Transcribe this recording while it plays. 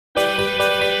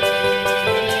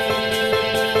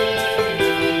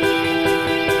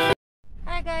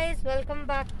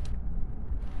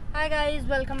Hi guys,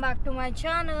 welcome back to my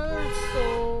channel. सो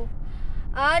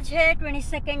आज है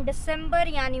 22 दिसंबर,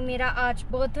 यानी मेरा आज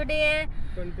बर्थडे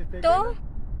है। तो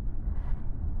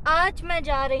आज मैं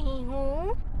जा रही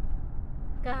हूँ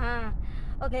कहाँ?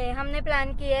 ओके, हमने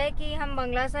प्लान किया है कि हम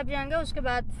बंगला साहब जाएंगे, उसके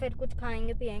बाद फिर कुछ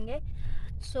खाएंगे पिएंगे।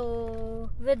 So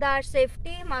with our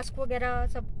safety, mask वगैरह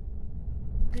सब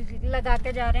लगा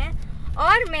के जा रहे हैं।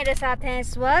 और मेरे साथ हैं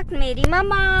इस वक्त मेरी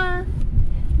मम्मा।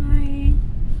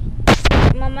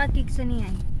 मम्मा ठीक से नहीं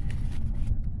आई।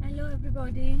 Hello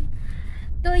everybody.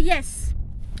 तो यस,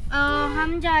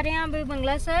 हम जा रहे हैं अभी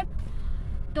बंगला साहब।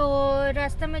 तो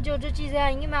रास्ते में जो जो चीज़ें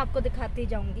आएंगी मैं आपको दिखाती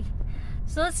जाऊंगी।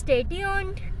 So stay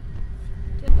tuned.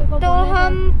 तो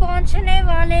हम पहुंचने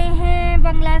वाले हैं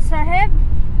बंगला साहब।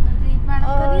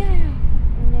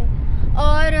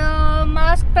 और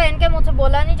मास्क पहन के मुझसे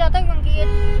बोला नहीं जाता क्योंकि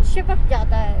ये चिपक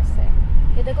जाता है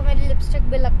इससे। ये देखो मेरी लिपस्टिक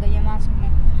भी लग गई है मास्क में।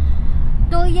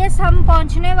 तो ये हम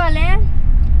पहुंचने वाले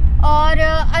हैं। और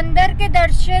अंदर के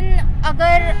दर्शन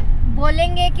अगर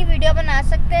बोलेंगे कि वीडियो बना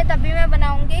सकते हैं तभी मैं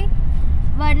बनाऊंगी,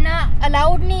 वरना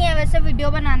अलाउड नहीं है वैसे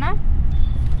वीडियो बनाना।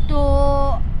 तो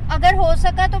अगर हो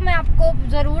सका तो मैं आपको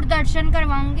ज़रूर दर्शन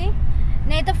करवाऊंगी,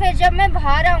 नहीं तो फिर जब मैं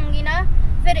बाहर आऊँगी ना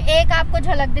फिर एक आपको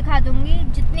झलक दिखा दूंगी।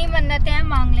 जितनी मन्नतें हैं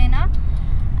मांग लेना।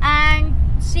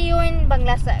 एंड सी यू इन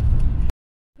बंगला साहब।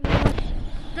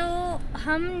 तो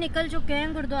हम निकल चुके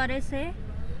हैं गुरुद्वारे से।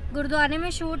 गुरुद्वारे में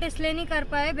शूट इसलिए नहीं कर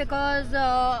पाए बिकॉज़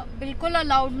बिल्कुल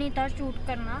अलाउड नहीं था शूट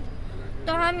करना।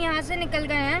 तो हम यहाँ से निकल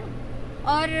गए हैं।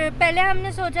 और पहले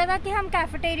हमने सोचा था कि हम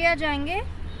कैफेटेरिया जाएंगे,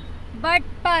 बट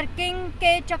पार्किंग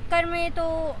के चक्कर में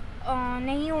तो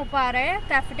नहीं हो पा रहा है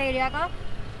कैफेटेरिया का।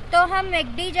 तो हम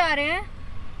मैकडी जा रहे हैं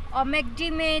और मैकडी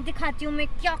में दिखाती हूँ मैं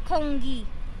क्या खाऊंगी।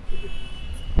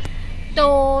 तो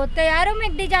तैयार हो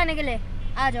मैकडी जाने के लिए?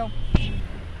 आ जाओ।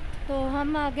 तो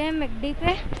हम आ गए मैकडी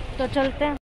पे, तो चलते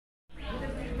हैं।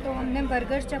 तो हमने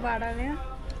बर्गर चबा डाले हैं,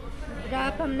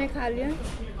 रैप हमने खा लिया।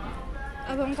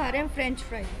 अब हम खा रहे हैं फ्रेंच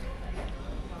फ्राई।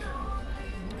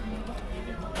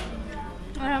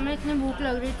 और हमें इतनी भूख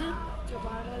लग रही थी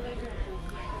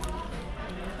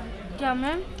कि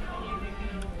हमें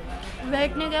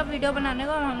वेट नहीं किया वीडियो बनाने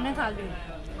का और हमने खा लिया।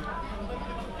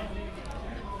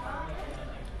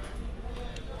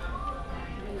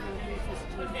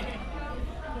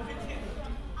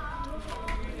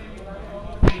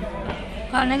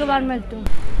 खाने के बाद मिलती हूँ।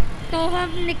 तो हम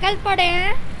निकल पड़े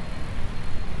हैं।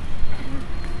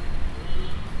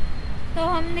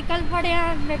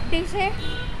 मैकडी से।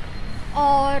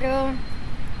 और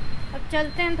अब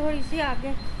चलते हैं थोड़ी सी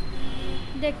आगे,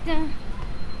 देखते हैं।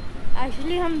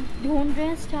 एक्चुअली हम ढूंढ रहे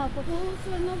हैं स्टाफ को।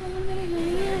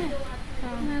 नहीं है।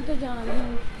 हाँ। मैं तो जा रही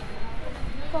हूँ।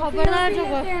 खबरदार जो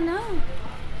है ना,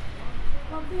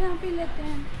 कॉफी यहाँ पी लेते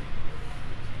हैं।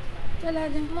 चला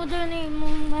जाए।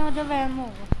 मुझे वहम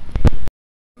होगा।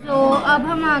 तो अब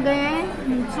हम आ गए हैं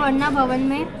स्वर्णा भवन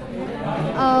में,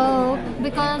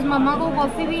 बिकॉज मम्मा को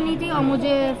कॉफ़ी भी नहीं थी और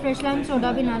मुझे फ्रेश लाइम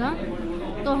सोडा भी ना था।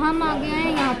 तो हम आ गए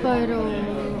हैं यहाँ पर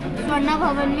स्वर्णा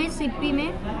भवन में, सीपी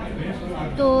में।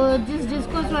 तो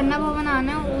जिसको स्वर्णा भवन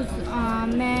आना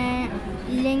मैं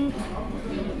लिंक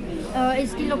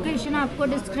इसकी लोकेशन आपको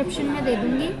डिस्क्रिप्शन में दे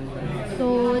दूँगी।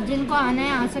 तो जिनको आना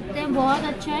है आ सकते हैं, बहुत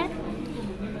अच्छा है।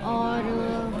 और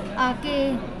आके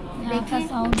देखिए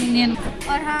साउथ इंडियन।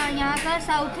 और हाँ, यहाँ का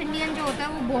साउथ इंडियन जो होता है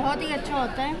वो बहुत ही अच्छा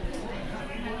होता है।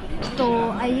 तो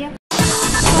आइए।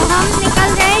 तो हम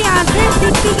निकल गए यहाँ से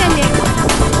सिटी के लिए।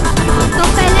 तो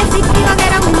पहले सिटी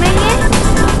वगैरह घूमेंगे,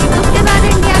 उसके बाद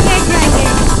इंडिया गेट जाएंगे।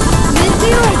 मिलती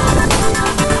हूँ।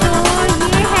 तो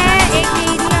ये है एक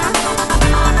एरिया,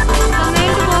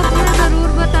 कमेंट बॉक्स में ज़रूर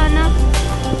बताना।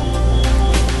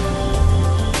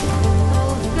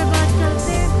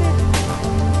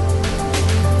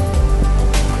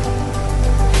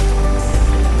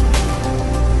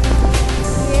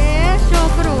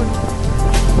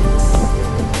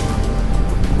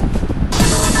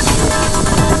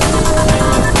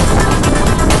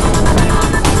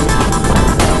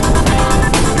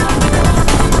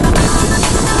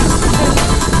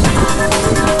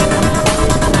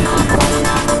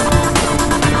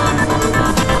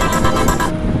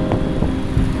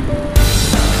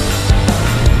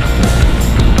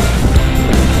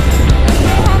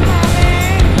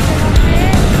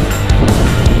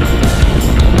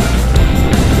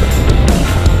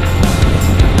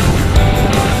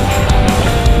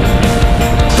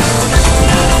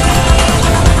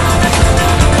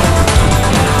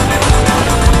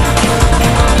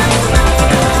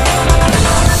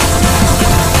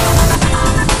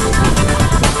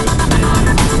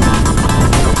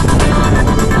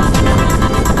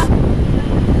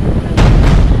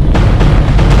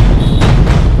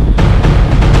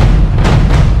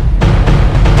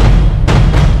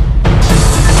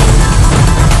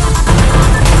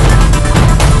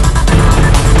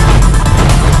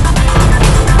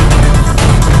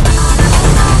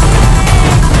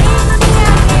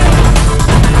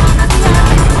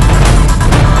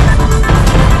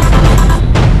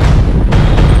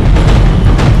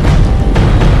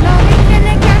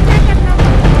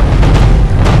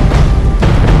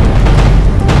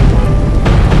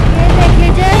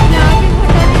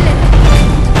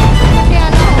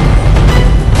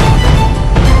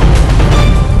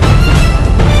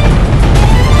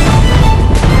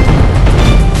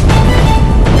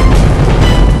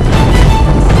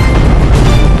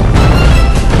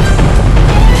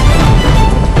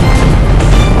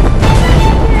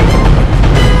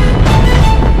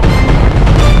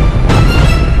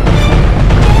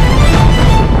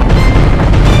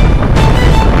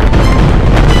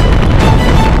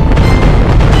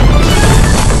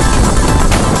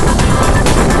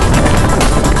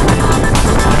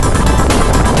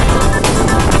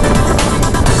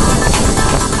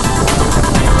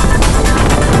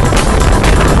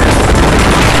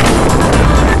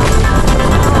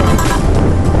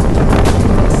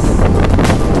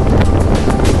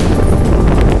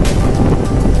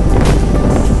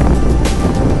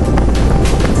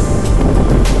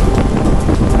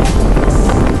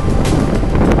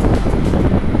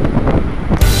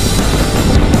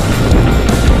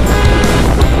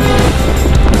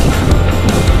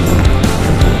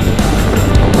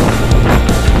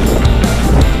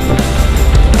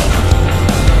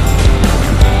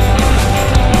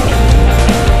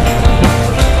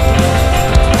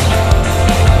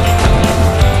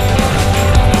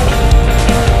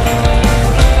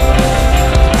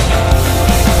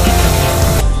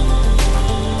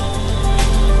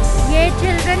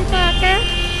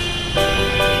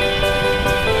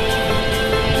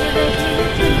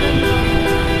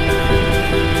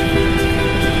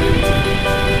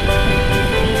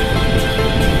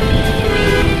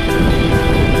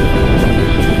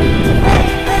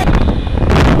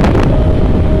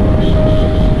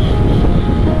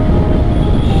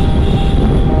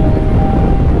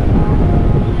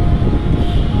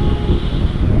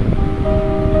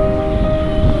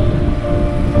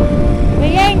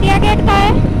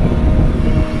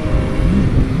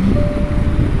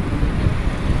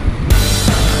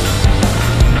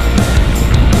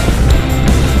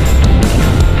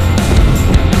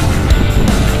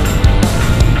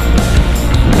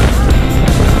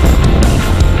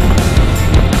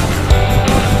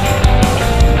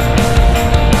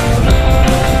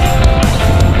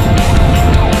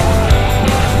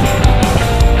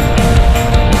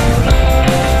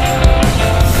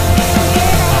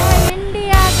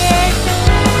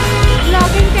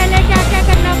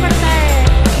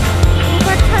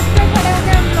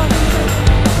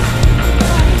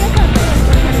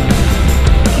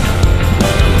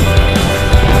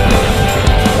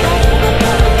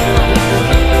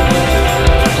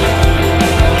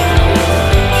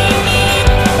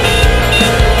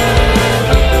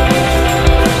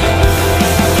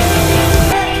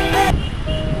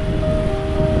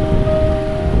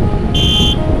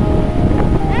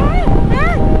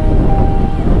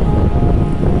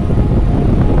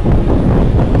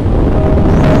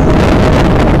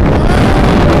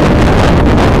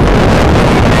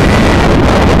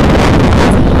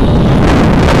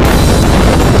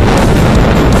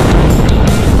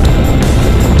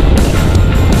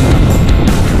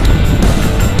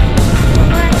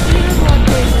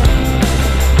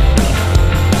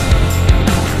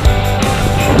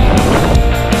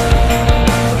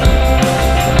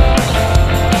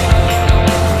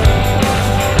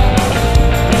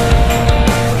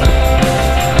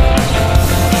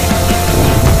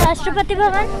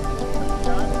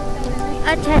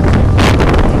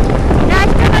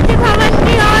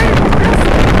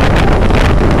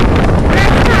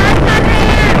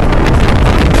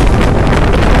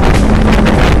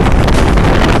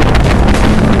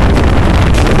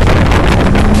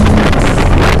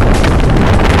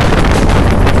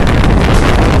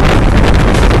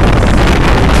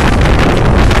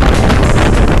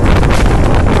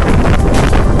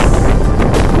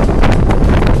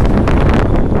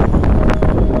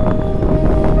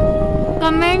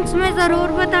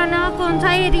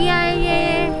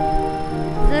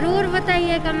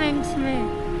 बताइए कमेंट्स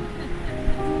में।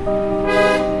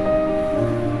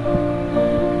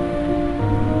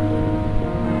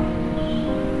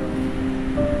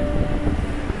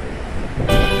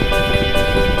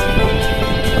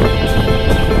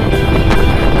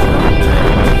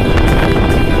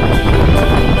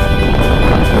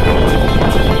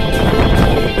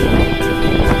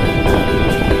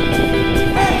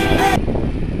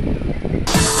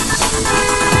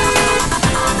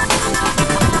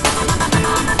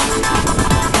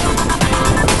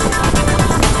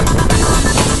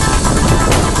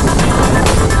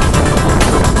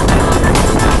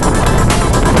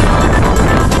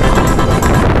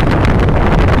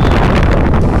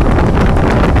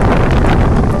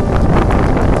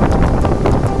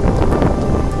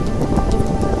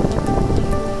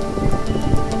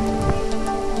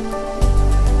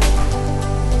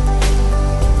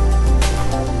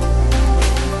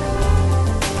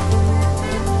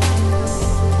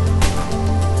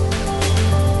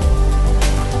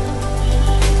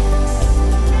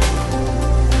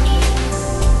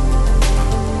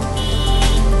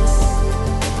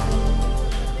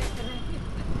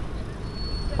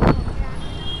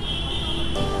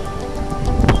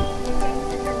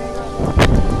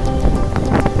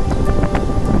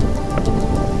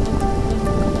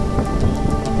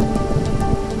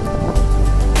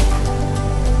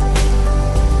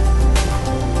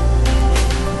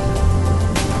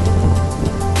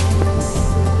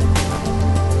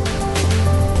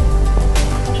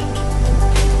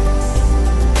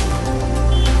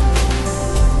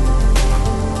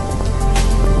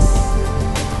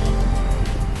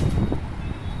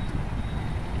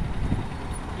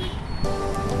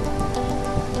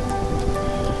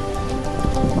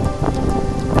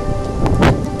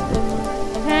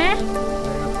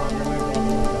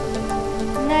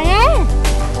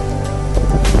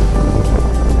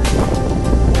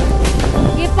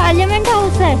 पार्लियामेंट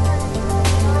हाउस है,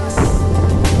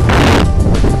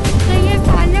 तो ये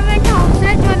पार्लियामेंट हाउस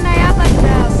है जो नया बन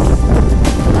रहा है।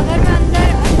 अगर मैं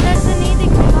अंदर से नहीं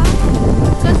दिखेगा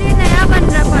तो ये नया बन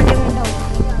रहा है पार्लियामेंट हाउस।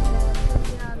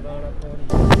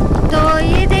 तो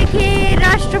ये देखिए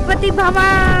राष्ट्रपति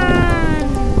भवन।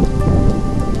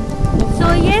 सो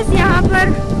यस, यहाँ पर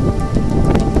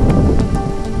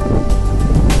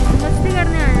मस्ती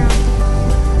करने आया।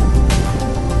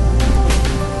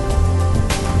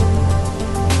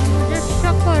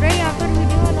 हो रहा है यहाँ पर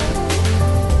वीडियो वाला,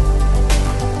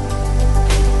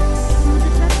 मुझे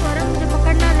शक हो रहा है मुझे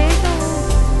पकड़ ना ले, तो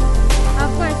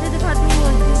आपको ऐसे दिखाती हूँ,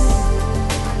 बोलती हूँ।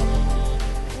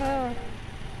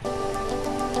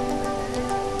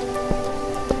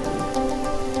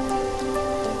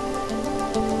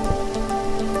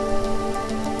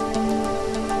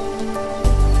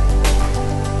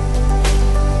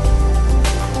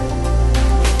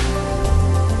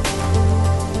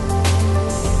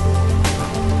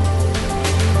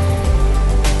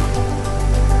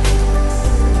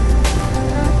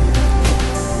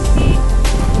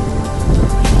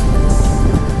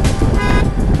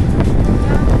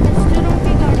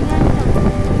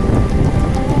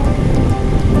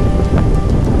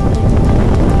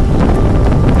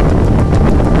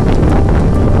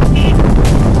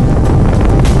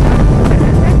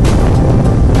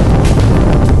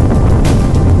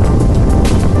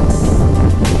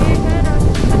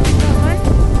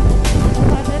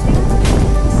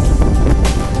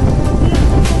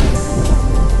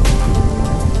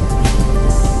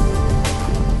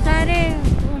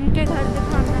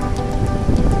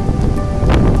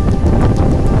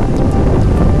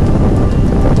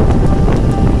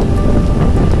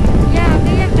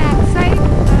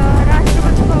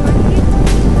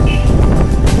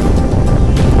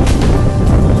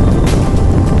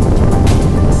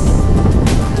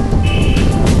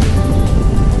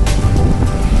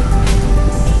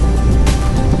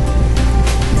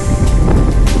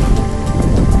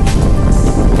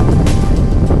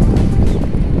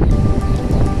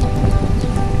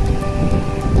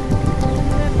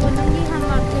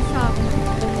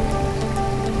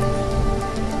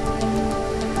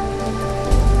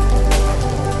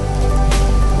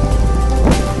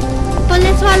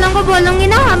 वालों को बोलूंगी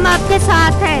ना, हम आपके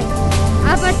साथ हैं,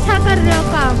 आप अच्छा कर रहे हो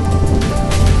काम।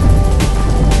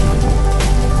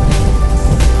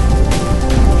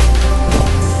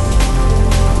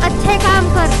 अच्छे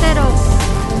काम करते रहो।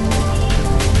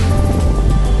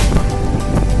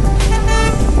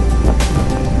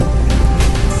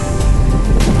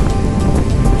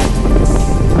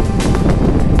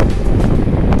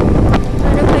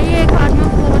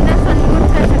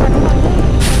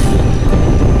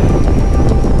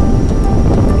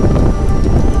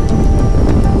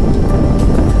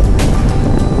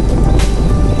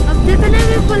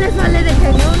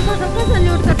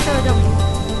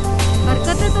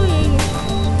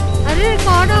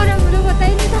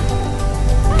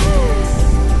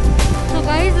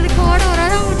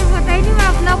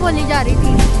 बोली जा रही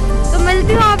थी। तो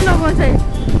मिलती हूँ आप लोगों से।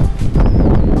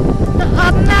 तो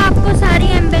अब मैं आपको सारी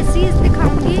एम्बेसीज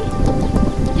दिखाऊंगी,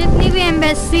 जितनी भी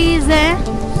एम्बेसीज हैं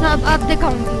सब अब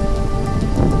दिखाऊंगी।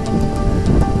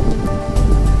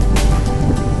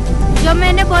 जो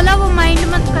मैंने बोला वो माइंड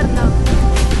मत करना,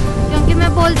 क्योंकि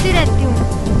मैं बोलती रहती हूँ।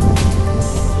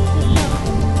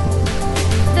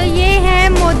 तो ये है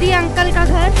मोदी अंकल का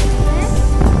घर है?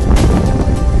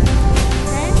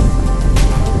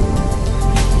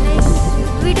 नहीं,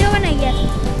 वीडियो नहीं है।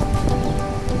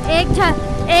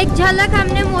 एक झलक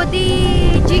हमने मोदी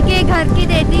जी के घर की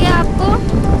दे दी है आपको,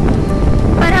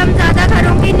 पर हम ज़्यादा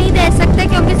घरों की नहीं दे सकते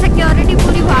क्योंकि सिक्योरिटी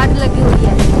पूरी बाहर लगी हुई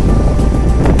है।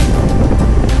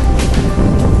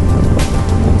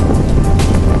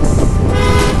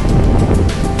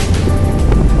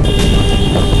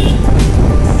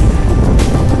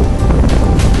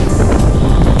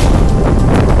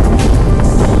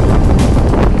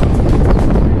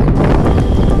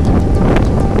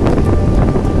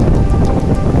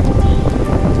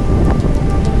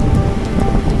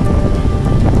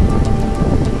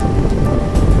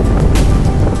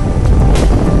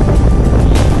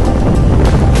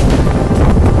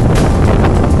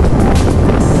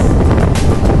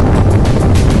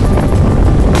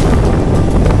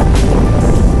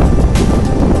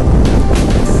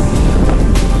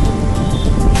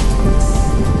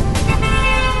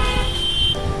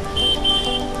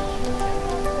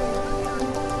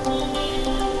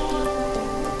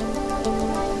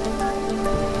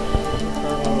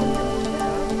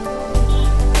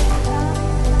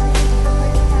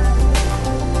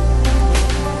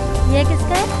 ये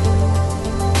किसका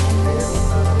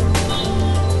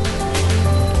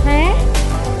है?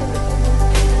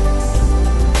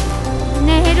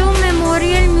 Nehru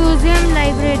memorial museum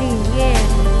library. ये है।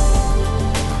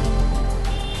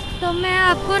 तो मैं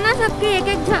आपको ना सबकी एक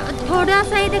थोड़ा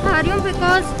सा ही दिखा रही हूँ,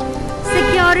 बिकॉज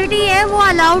सिक्योरिटी है वो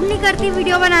अलाउड नहीं करती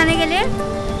वीडियो बनाने के लिए।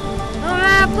 तो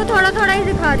मैं आपको थोड़ा थोड़ा ही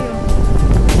दिखा रही हूँ।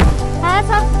 है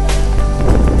सब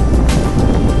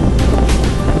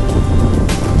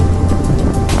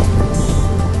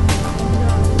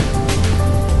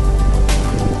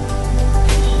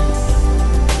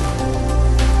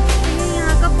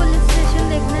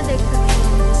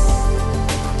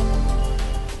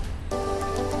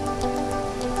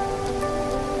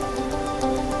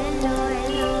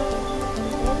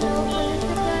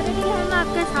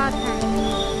आपके साथ है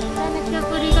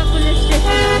चाणक्यपुरी का पुलिस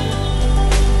स्टेशन।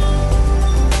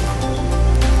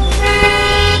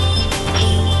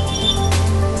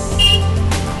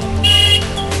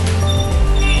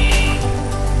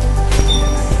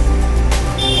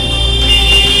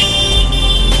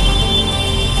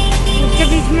 उसके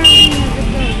बीच में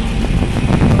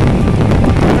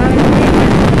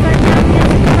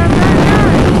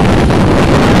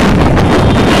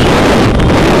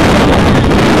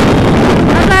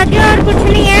और कुछ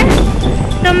नहीं है।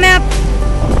 तो मैं अब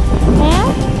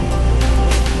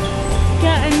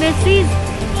क्या एम्बेसीज,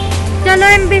 चलो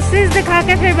एम्बेसीज दिखा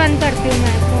के फिर बंद करती हूँ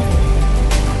मैं तो।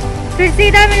 फिर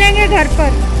सीधा मिलेंगे घर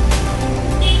पर।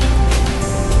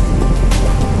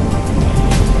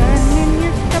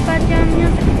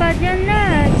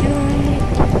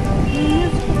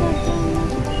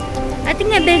 आई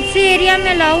थिंक एम्बेसी एरिया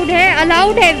में अलाउड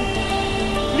है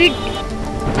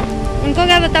उनको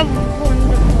क्या बताओ।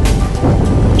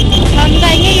 हम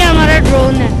कहेंगे ये हमारा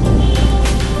ड्रोन है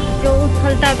जो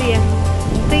उछलता भी है।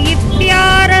 तो ये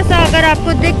प्यारा सा अगर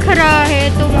आपको दिख रहा है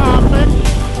तो वहाँ पर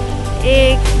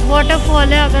एक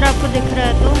वाटरफॉल है। अगर आपको दिख रहा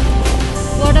है तो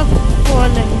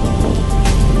वाटरफॉल है।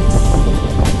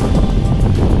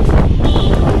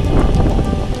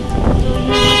 तो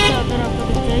ये अगर आपको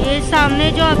दिख रहा है, ये सामने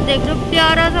जो आप देख रहे हो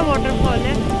प्यारा सा वाटरफॉल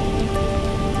है।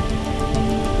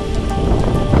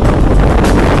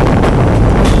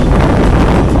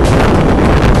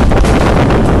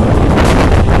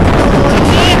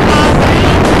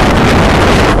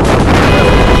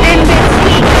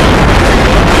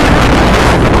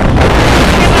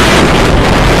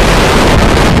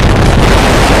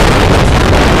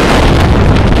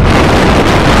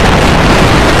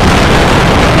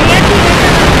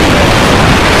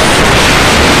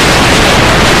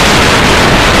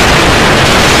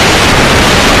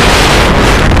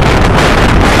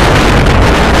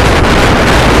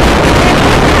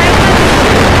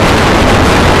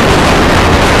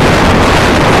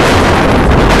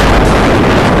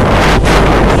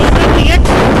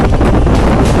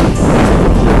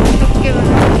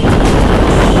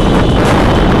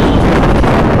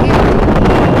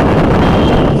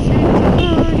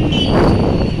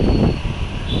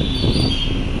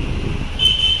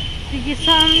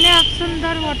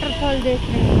 वाटरफॉल देख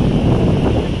रहे हैं।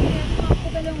 आपको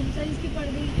पहले होम साइज की पड़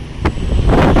गई।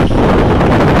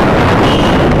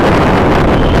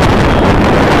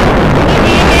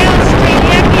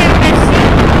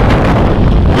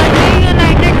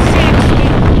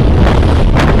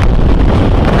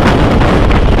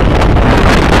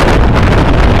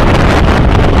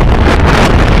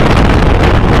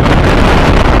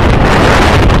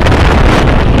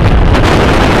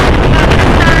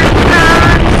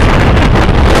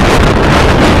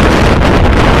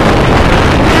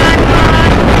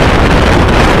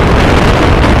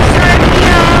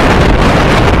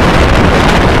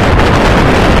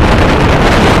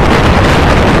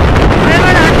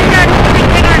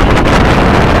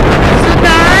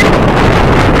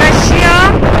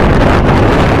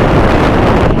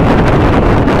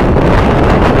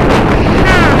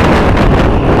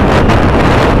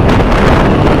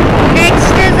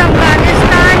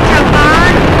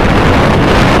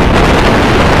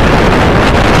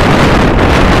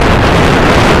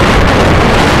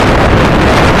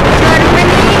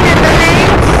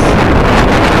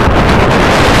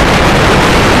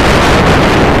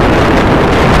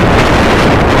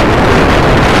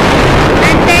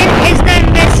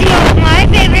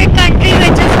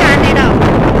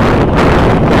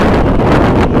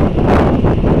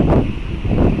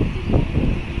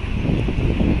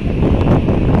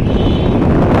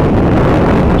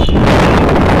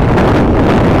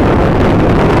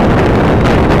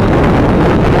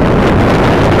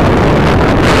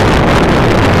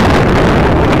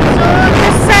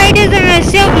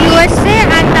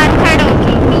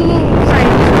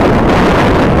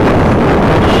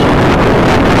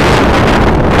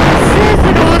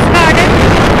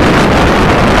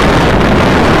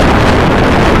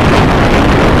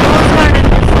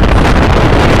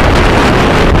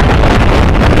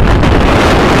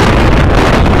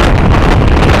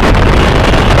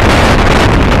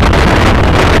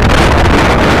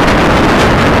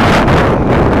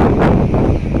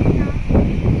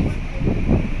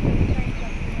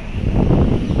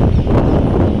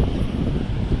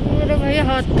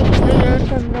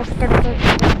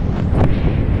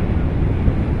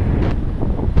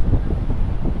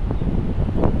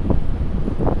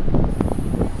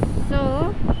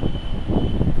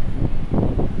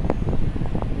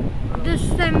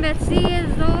 Embassy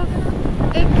is of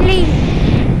Italy.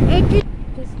 Italy.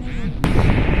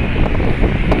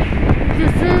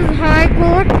 This is High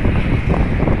Court.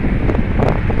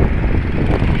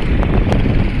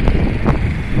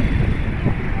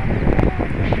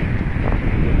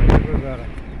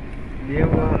 ये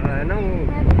वो है ना वो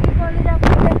कॉलेज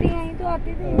आपको कहती यहीं तो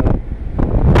आती थी।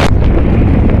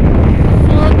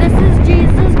 So this is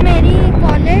Jesus Mary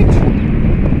College.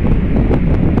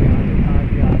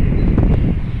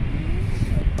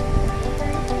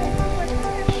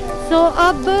 So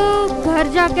अब घर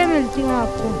जाके मिलती हूँ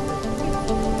आपको।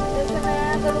 जैसे मैं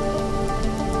अगर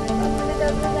अपने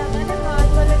 10 बजे जाना है ना, 5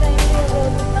 वाले टाइम पे वो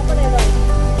उठना पड़ेगा।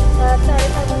 7 साढ़े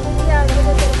 7 बजे 8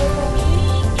 बजे तेरे को होगी,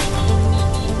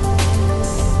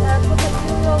 रात को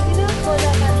छुट्टी होगी ना, सो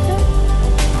जाना। अच्छा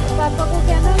पापा को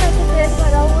कहना वैसे पेट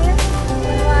भरा हुआ है,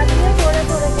 बनवा दिया, थोड़े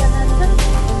थोड़े कहना। अच्छा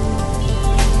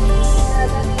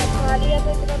ज़्यादा नहीं, खा लिया तो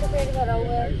इतना तो पेट भरा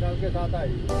हुआ है। के साथ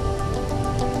आई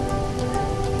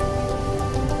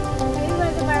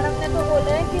वैसे मैडम ने तो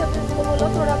बोला है कि अब इसको बोलो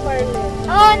थोड़ा पढ़ ले।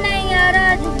 ओह नहीं यार,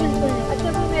 आज बिल्कुल नहीं। अच्छा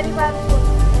फिर मेरी बात सुन,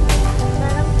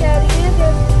 मैडम कह रही है कि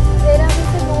 13 में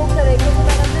से 9 करे, क्योंकि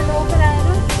मैडम ने 9 कराया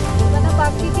ना, वरना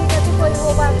बाकी की कहते कोई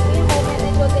वो बात नहीं है, वो मैंने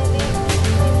जो देने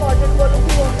इम्पोर्टेंट बोलूँ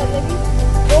कि वो कर देगी।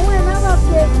 वो है ना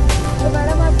आपके, तो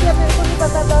मैडम आपकी अब मेरे को नहीं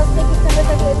पता 10 से किस समय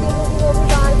तक लेती है, क्योंकि वो भी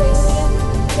बाहर गई हुई है।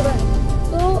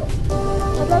 तो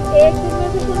मतलब एक दिन में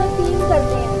भी पूरा 3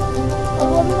 करने हैं, और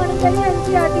वो भी मैंने कही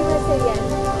NCERT में से ही है।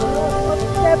 और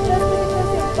चैप्टर भी कितना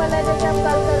सिंपल है, जैसे हम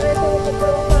कल कर रहे थे वो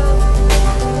कपड़ों का,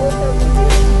 वो सब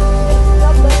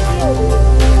बच्ची हो गई।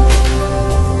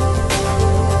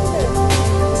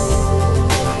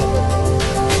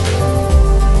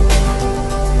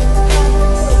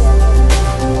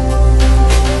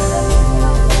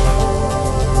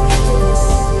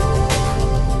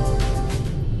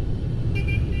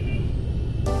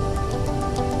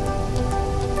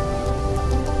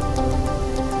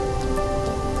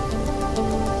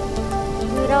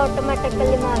 मेरा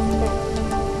ऑटोमेटिकली मास्क है।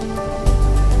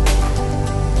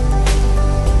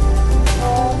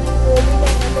 वो भी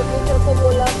करने के टीचर को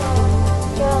बोला था,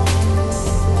 क्या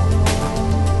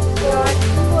आज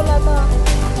भी बोला था,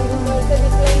 घर से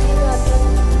निकला ही नहीं जाता है,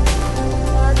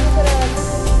 आज भी कराया था।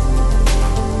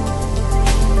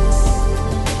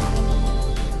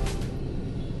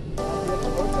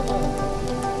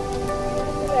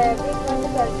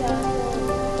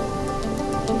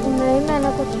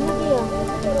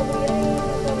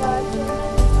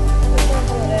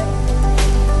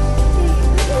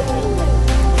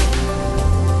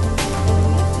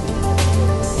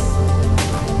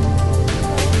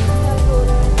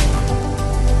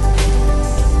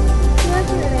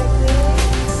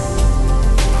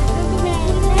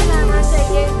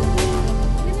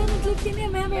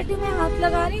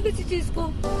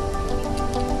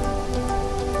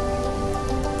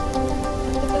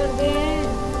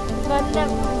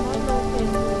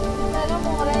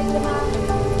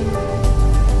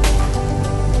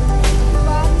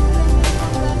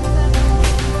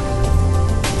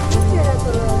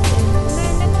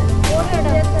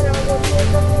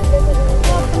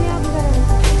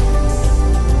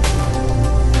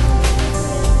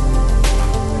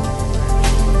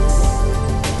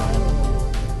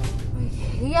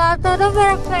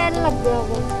 लग गया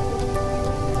वो।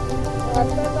 हाथ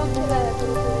पैर कम चलाया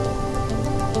करो थोड़ा।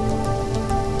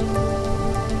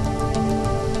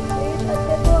 प्लीज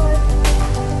अच्छे तो आज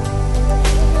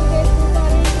इतनी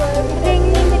सारी रिंग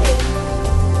नहीं मिली।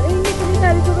 रिंग इतनी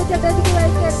सारी जो चड्डा जी की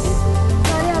वाइफ करती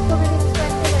सारे हाथों में रिंग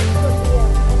पहन के बैठी होती है।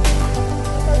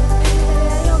 कल से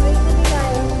आई हूँ रिंग नहीं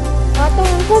लाए। हाँ तो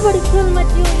उनको बड़ी चुल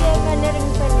मची हुई है, मैंने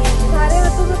रिंग पहनी है। सारे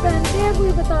हाथों में पहनते हैं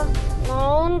कोई बता।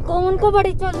 हाँ, उनको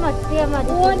बड़ी चुल मचती है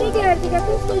हमारी। वो नहीं कह रही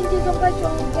कहती उसको इन चीजों का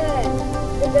शौक है।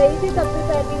 तो गई थी तब भी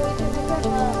पहनी हुई थी ठीक है।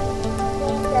 हाँ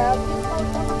शौक है अब इसका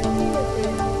उतना मतलब नहीं लेते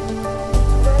हैं।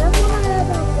 मेरा फोन आया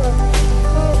था उनको।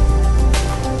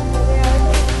 अरे यार तो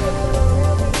उनके पेपर हो रहे हैं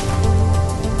अभी।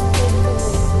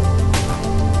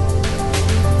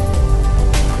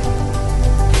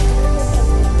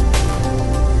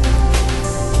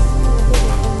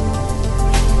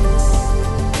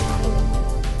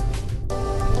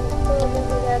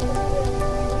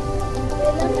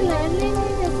 लैंडलाइन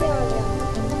में जैसे आ गया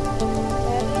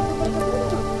लैंडलाइन नंबर पता नहीं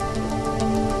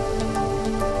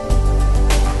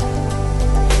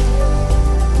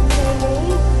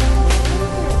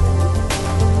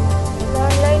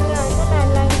लैंडलाइन में आया था,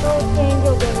 लैंडलाइन तो चेंज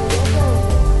हो गया भैया, क्या हो गया?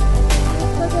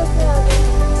 इसका कैसे आ गया।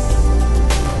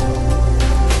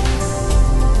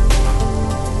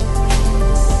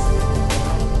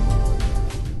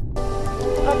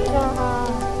 अच्छा हाँ।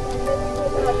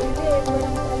 पहले भी एक बार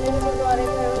हम पहले भी गुरुद्वारे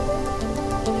गए थे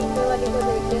नीचे वाली को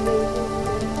देख के गई थी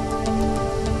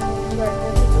बैठे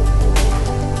थे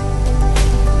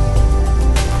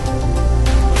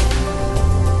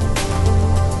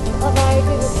अब आए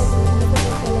थे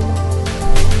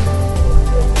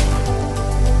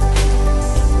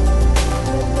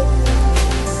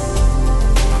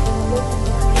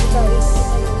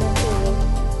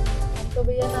हम तो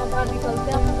भैया ना बाहर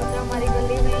निकलते हैं हमें पता है हमारी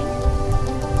गली में ही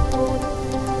तो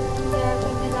सैर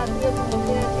करने जाती है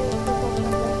घूमती रहती है उसको सब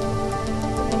पता है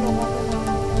उन्हें लोगों का नाम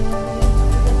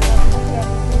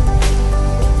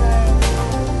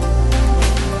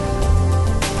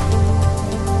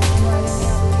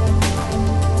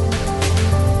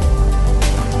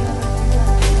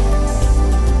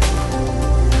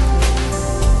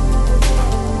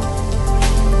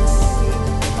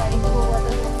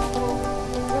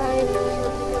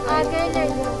आगे ले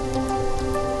जाओ।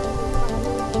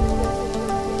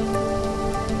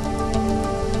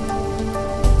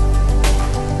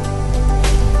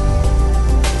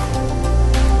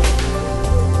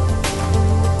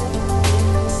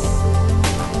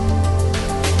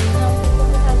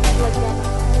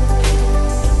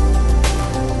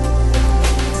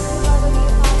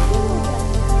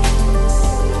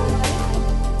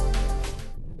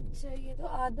 अच्छा ये तो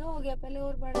आधा हो गया पहले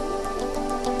और बढ़ा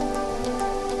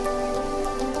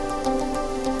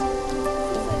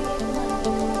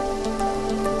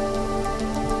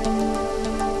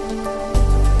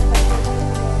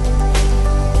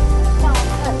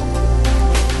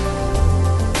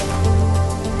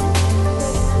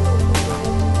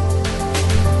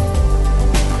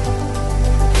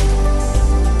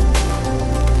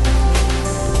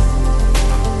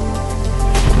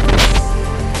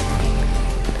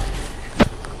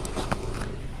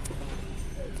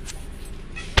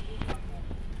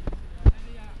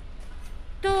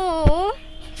तो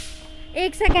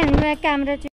एक सेकंड में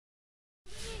कैमरा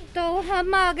तो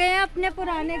हम आ गए हैं अपने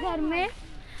पुराने घर में।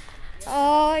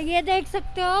 ये देख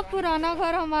सकते हो पुराना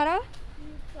घर हमारा,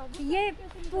 ये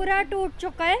पूरा टूट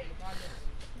चुका है।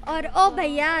 और ओ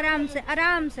भैया आराम से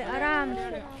आराम से आराम से।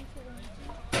 लगता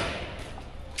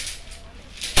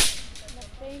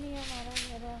ही नहीं है हमारा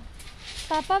मेरा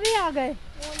पापा भी आ गए।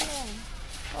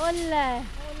 ओले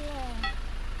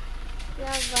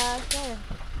क्या बात है।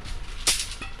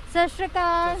 सत श्री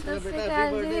अकाल। सत श्री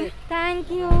अकाल जी।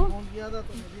 Thank you.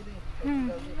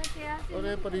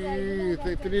 अरे परी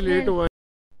इतनी लेट हुआ।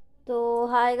 तो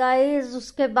हाय गाइस,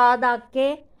 उसके बाद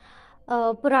आके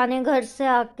पुराने घर से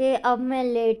आके अब मैं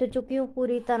लेट चुकी हूँ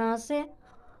पूरी तरह से।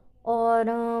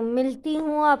 और मिलती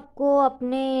हूँ आपको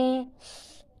अपने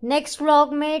नेक्स्ट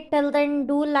व्लॉग में। Till then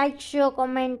do like share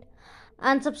comment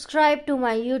and subscribe to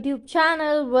my YouTube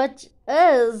channel which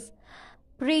is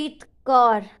Preet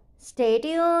Kaur. Stay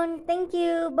tuned. Thank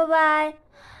you. Bye bye.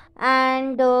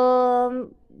 And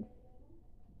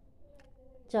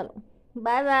चलो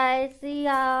bye bye. See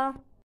ya.